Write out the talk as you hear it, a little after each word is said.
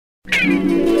Help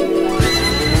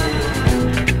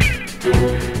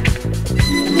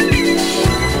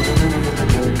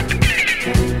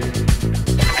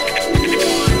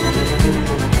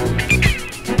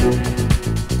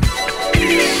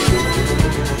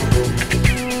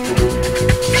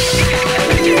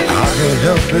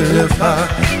it if I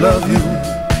love you.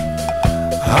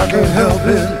 I can't help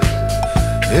it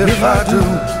if I do.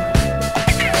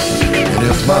 And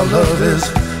if my love is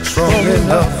strong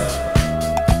enough,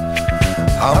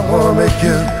 I'm gonna make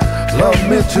you love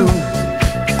me too.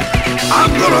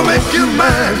 I'm gonna make you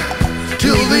mine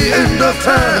till the end of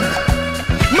time.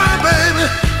 My baby,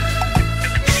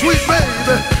 sweet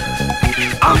baby,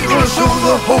 I'm gonna show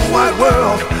the whole wide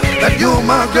world that you're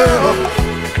my girl.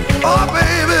 Oh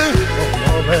baby,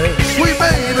 sweet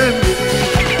baby,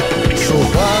 so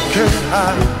why can't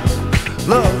I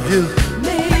love you?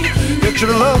 Get you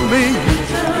to love me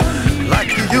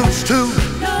like you used to.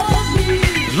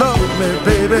 Love me,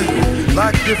 baby,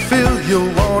 like you feel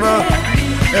you wanna.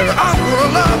 And I'm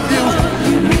gonna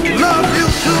love you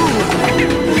too.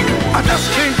 I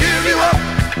just can't give you up,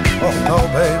 oh no,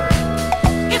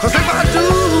 baby. Cause if I do,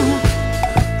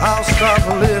 I'll stop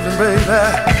living, baby.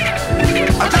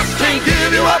 I just can't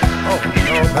give you up, oh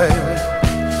no, baby.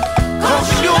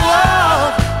 Cause your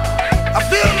love, I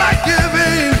feel like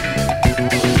giving.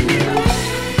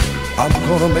 I'm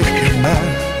gonna make you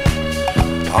mine.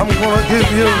 I'm gonna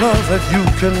give you love that you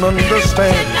can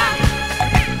understand.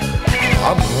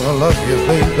 I'm gonna love you,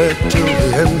 baby, till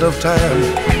the end of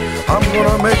time. I'm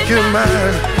gonna make you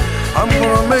mine. I'm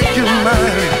gonna make you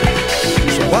mine.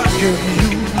 So why can't you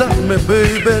love me,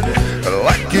 baby,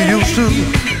 like you used to?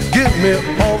 Give me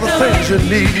all the things you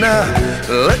need now.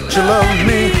 Let you love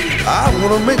me. I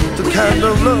wanna make the kind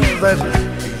of love that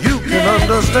you can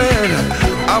understand.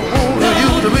 I want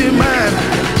you to be mine.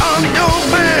 I'm your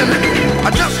man. I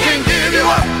just can't give you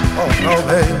up, oh no,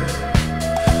 baby.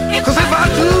 Cause if I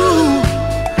do,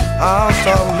 I'll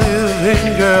stop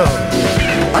living, girl.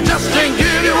 I just can't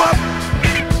give you up,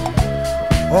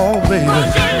 oh baby.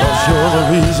 Cause you're the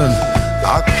reason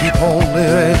I keep on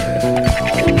living.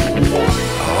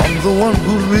 I'm the one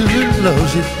who really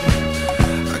loves you.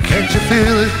 Can't you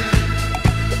feel it?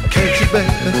 Can't you,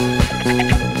 baby?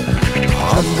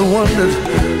 I'm the one that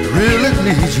really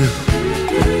needs you.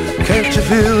 Can't you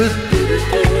feel it?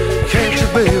 Can't you,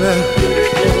 baby?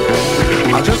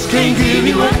 I just can't give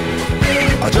you up.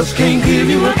 I just can't give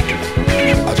you up.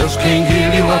 I just can't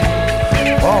give you up.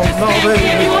 Oh no,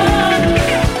 baby.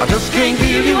 I just can't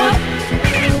give you up.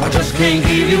 I just can't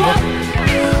give you up.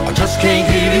 I just can't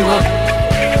give you up.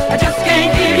 I just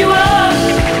can't give you up.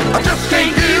 I just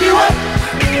can't give you up.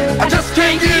 I just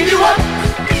can't give you up.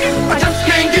 I just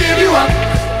can't give you up.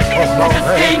 Oh no, I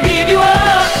just can't give you up.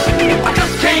 I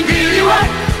just can't give you up.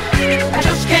 I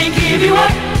just can't give you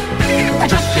up. I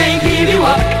just can't give you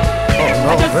up. Oh no,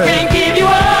 I just can't